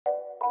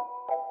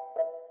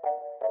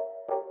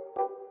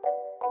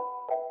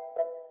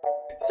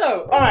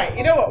So, all right,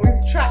 you know what?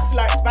 We've tracked,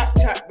 like,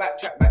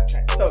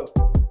 backtrack. So,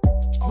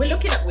 we're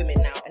looking at women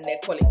now and their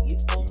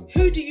qualities.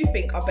 Who do you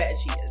think are better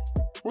cheaters?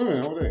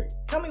 Women all day.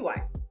 Tell me why.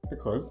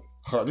 Because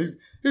this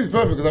is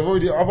perfect because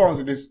I've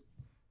answered this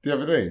the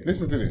other day.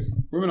 Listen to this.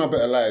 Women are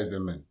better liars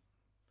than men.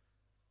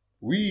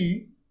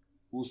 We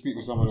will sleep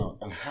with someone else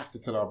and have to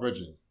tell our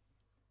brethren.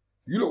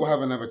 You lot will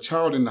have another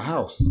child in the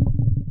house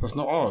that's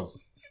not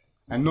ours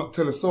and not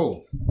tell a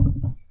soul.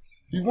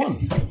 You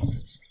won.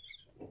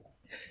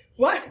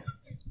 What?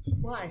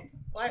 Why?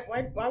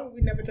 Why would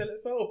we never tell a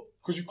soul?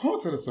 Because you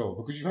can't tell a soul.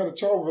 Because you've had a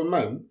child with a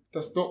man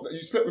that you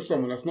slept with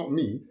someone that's not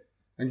me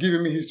and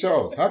giving me his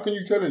child. How can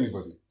you tell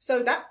anybody?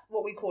 So that's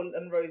what we call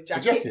an rose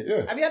jacket. A jacket,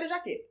 yeah. Have you had a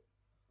jacket?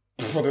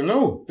 I don't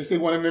know. They say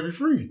 1 in every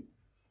 3.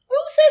 Who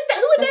says that?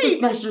 Who are That's they?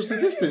 just national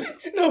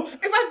statistics. No, if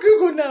I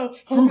Google now,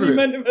 how many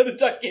men have had a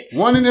jacket?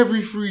 1 in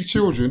every 3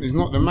 children is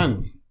not the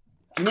man's.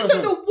 You know I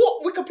don't know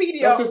what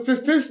Wikipedia, that's a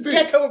statistic.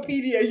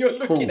 Ghettopedia you're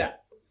looking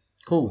at.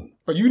 Cool.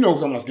 But you know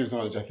someone that's giving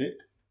someone a jacket.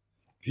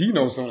 He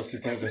knows someone that's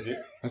giving someone a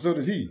jacket. And so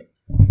does he.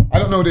 I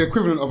don't know the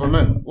equivalent of a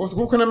man.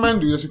 What can a man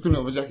do that's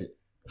equivalent of a jacket?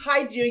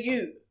 Hide your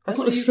you. That's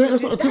not the same.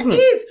 That's not equivalent. That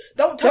is.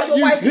 Don't tell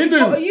your wife hidden. you've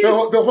got a you.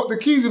 The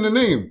key's in the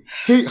name.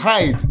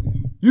 Hide.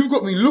 You've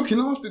got me looking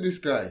after this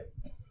guy.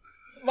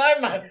 My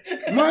man.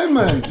 My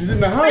man. He's in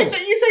the house. Wait, you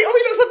say, oh,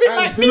 he looks a bit And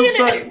like he me, looks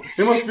innit? like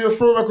he must be a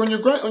throwback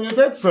on your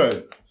dad's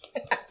side.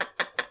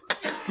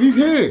 He's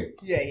here.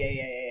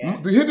 Yeah.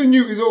 The hidden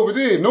you is over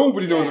there.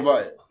 Nobody knows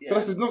about it. Yeah. So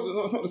that's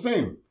not the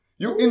same.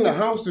 You're in the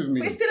house with me.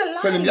 But it's still a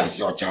lie. Telling me that's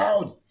your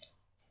child.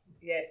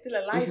 Yeah, it's still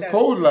a lie. It's a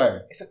cold lie.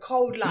 It's a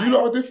cold lie. You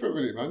lot are different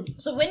with it, man.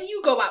 So when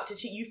you go out to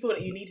cheat, you feel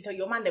that you need to tell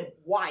your man, then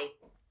why?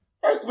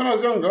 When I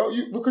was younger,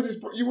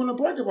 because you want to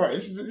brag about it.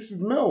 This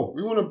is male.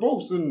 We want to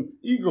boast and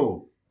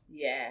ego.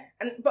 Yeah,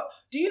 but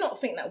do you not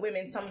think that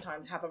women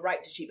sometimes have a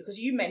right to cheat because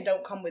you men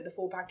don't come with the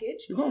full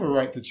package? You don't have a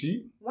right to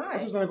cheat. Why?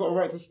 That's just like I got a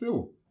right to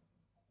steal.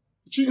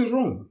 Cheating's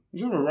wrong.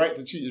 You don't have a right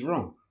to cheat. Is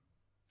wrong.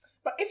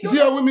 But if you see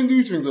how women do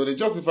things though, they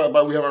justify it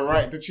by we have a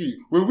right to cheat.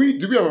 Do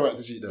we have a right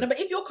to cheat then? No, but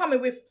if you're coming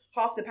with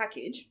half the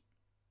package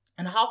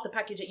and half the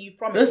package that you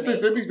promised me,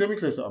 let me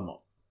clear something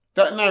up.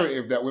 That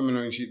narrative that women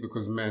only cheat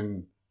because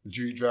men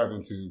drive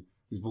into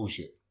is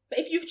bullshit. But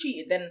if you've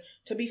cheated, then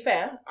to be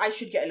fair, I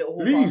should get a little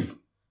hall Leave. pass.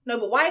 No,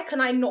 but why can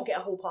I not get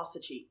a hall pass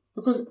to cheat?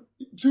 Because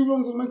 2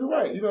 wrongs don't make a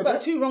right.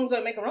 But 2 wrongs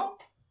don't make a wrong.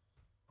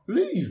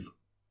 Leave.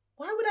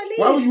 Why would I leave?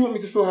 Why would you want me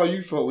to feel how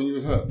you felt when you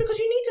was hurt? Because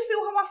you need to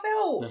feel how I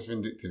felt. That's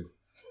vindictive.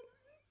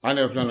 I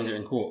never planned on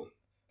getting caught.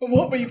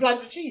 What, but you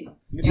planned to cheat?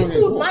 You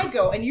called my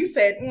girl and you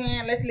said,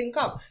 let's link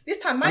up. This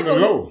time my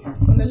girl...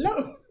 On the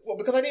low? What,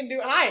 because I didn't do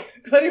it high?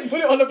 Because I didn't put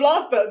it on the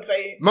blaster and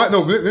say... No,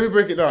 let me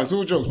break it down. It's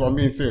all jokes, but I'm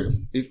being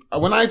serious.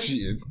 When I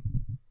cheated,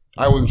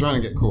 I wasn't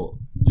trying to get caught.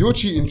 You're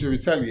cheating to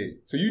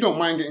retaliate. So you don't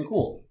mind getting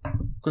caught.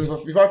 Because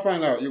if I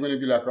find out, you're going to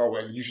be like, oh,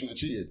 well, you shouldn't have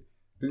cheated.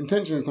 The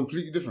intention is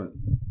completely different.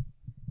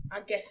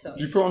 I guess so.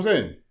 Do you feel what I'm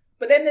saying?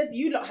 But then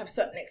you lot have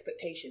certain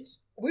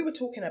expectations. We were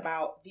talking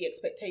about the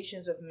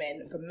expectations of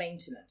men for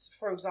maintenance.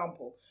 For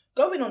example,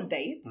 going on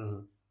dates,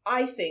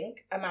 I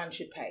think a man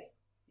should pay.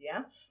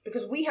 Yeah?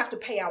 Because we have to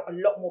pay out a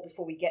lot more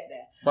before we get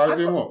there. By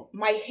doing what?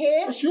 My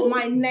hair,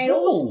 my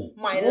nails,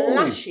 my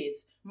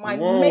lashes, my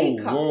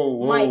makeup,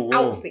 my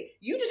outfit.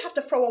 You just have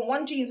to throw on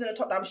 1 jeans and a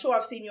top that I'm sure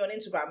I've seen you on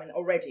Instagram and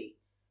already.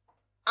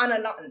 And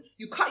a nothing.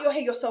 You cut your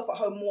hair yourself at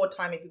home more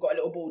time if you've got a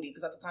little baldy,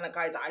 because that's the kind of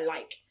guys that I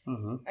like.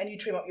 And you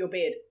trim up your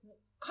beard.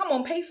 Come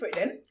on, pay for it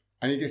then.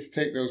 And he gets to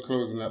take those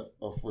clothes and that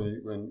off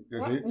when they're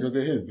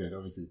his then,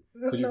 obviously.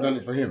 Because you've done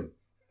it for him.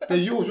 They're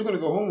yours. You're going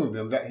to go home with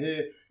them. That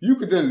hair, you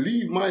could then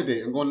leave my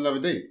date and go on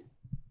another date.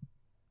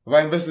 Have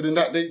I invested in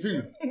that date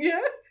too? Yeah.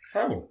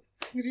 How?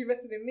 Because you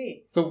invested in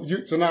me. So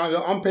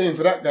now I'm paying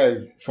for that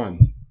guy's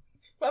fun.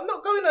 But I'm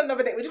not going on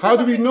another date. How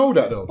do we know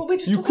that though? But we're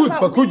just you talking could,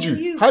 about but could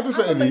you?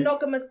 Hypothetically, I'm a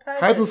monogamous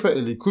person.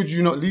 Hypothetically, could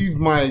you not leave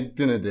my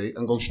dinner date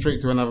and go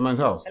straight to another man's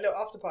house? A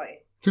little after party.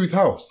 To his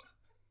house.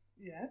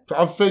 Yeah. So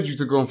I've fed you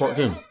to go and fuck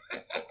him.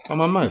 Am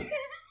I mad?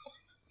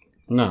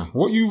 Nah.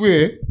 What you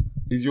wear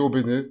is your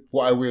business.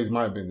 What I wear is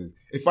my business.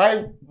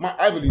 I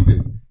believe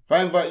this. If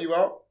I invite you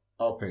out,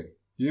 I'll pay.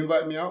 You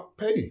invite me out,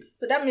 pay.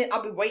 But that means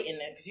I'll be waiting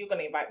then because you're going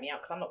to invite me out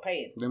because I'm not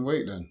paying. Then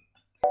wait then.